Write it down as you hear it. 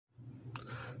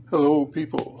Hello,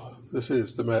 people. This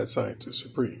is the Mad Scientist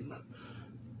Supreme.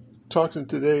 Talking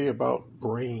today about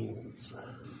brains.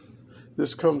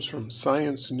 This comes from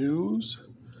Science News,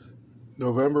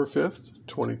 November 5th,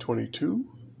 2022,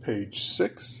 page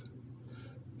 6.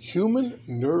 Human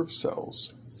nerve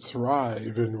cells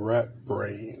thrive in rat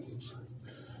brains.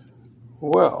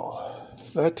 Well,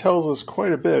 that tells us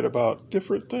quite a bit about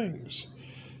different things.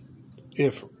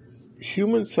 If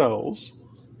human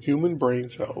brain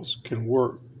cells can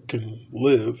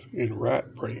live in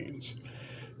rat brains,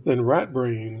 then rat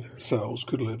brain cells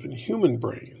could live in human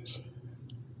brains.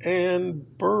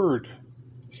 And bird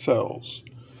cells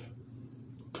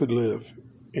could live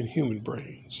in human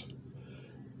brains.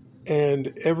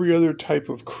 And every other type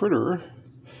of critter,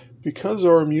 because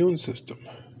our immune system,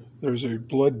 there's a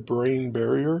blood-brain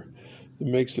barrier that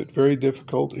makes it very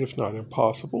difficult, if not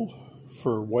impossible,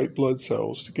 for white blood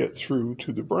cells to get through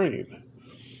to the brain.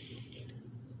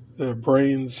 The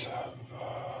brain's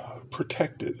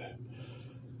protected.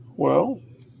 Well,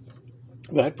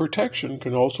 that protection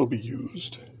can also be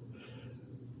used.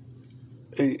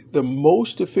 The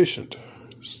most efficient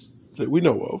that we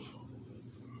know of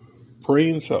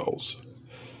brain cells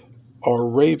are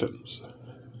ravens.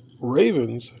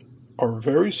 Ravens are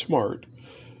very smart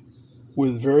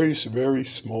with very, very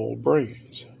small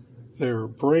brains. Their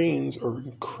brains are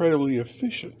incredibly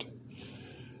efficient.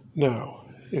 Now,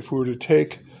 if we were to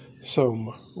take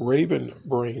some raven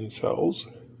brain cells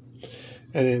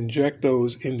and inject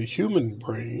those into human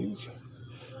brains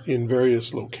in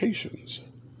various locations,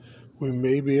 we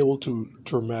may be able to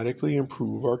dramatically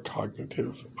improve our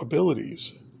cognitive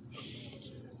abilities.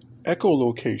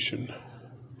 Echolocation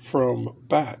from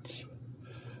bats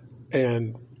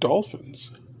and dolphins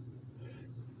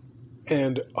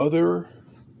and other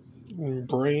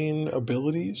brain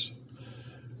abilities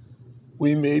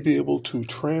we may be able to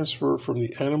transfer from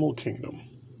the animal kingdom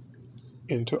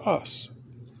into us.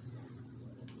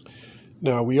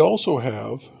 Now, we also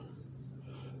have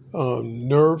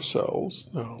nerve cells.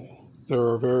 Now, there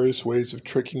are various ways of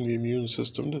tricking the immune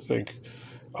system to think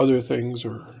other things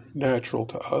are natural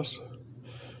to us.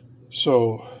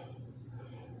 So,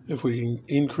 if we can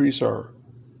increase our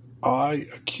eye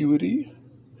acuity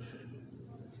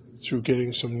through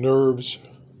getting some nerves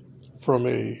from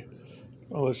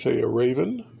let's say a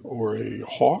raven or a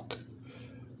hawk,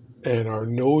 and our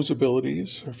nose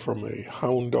abilities from a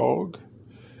hound dog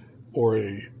or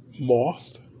a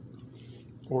moth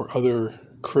or other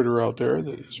critter out there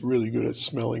that is really good at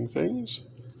smelling things,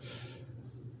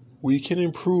 we can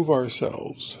improve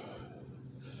ourselves.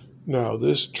 Now,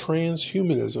 this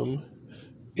transhumanism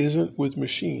isn't with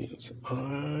machines.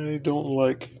 I don't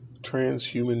like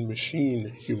transhuman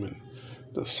machine-human.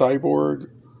 The cyborg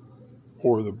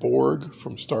or the Borg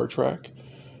from Star Trek,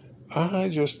 I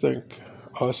just think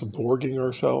us Borging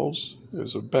ourselves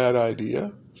is a bad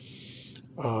idea.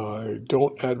 I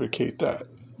don't advocate that.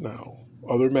 Now,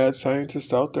 other mad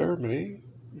scientists out there may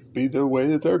be the way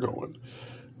that they're going.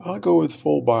 I'll go with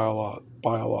full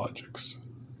biologics.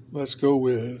 Let's go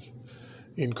with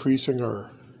increasing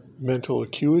our mental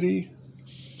acuity,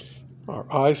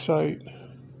 our eyesight,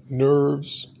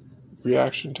 nerves,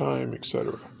 reaction time,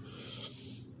 etc.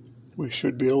 We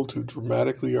should be able to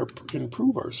dramatically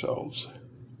improve ourselves.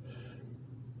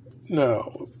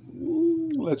 Now,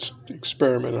 let's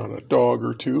experiment on a dog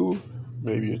or two,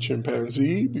 maybe a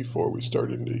chimpanzee before we start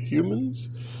into humans.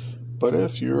 But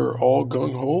if you're all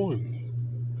gung-ho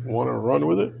and want to run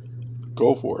with it,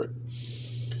 go for it.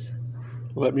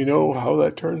 Let me know how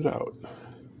that turns out.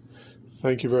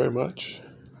 Thank you very much.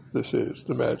 This is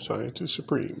the Mad Scientist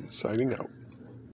Supreme, signing out.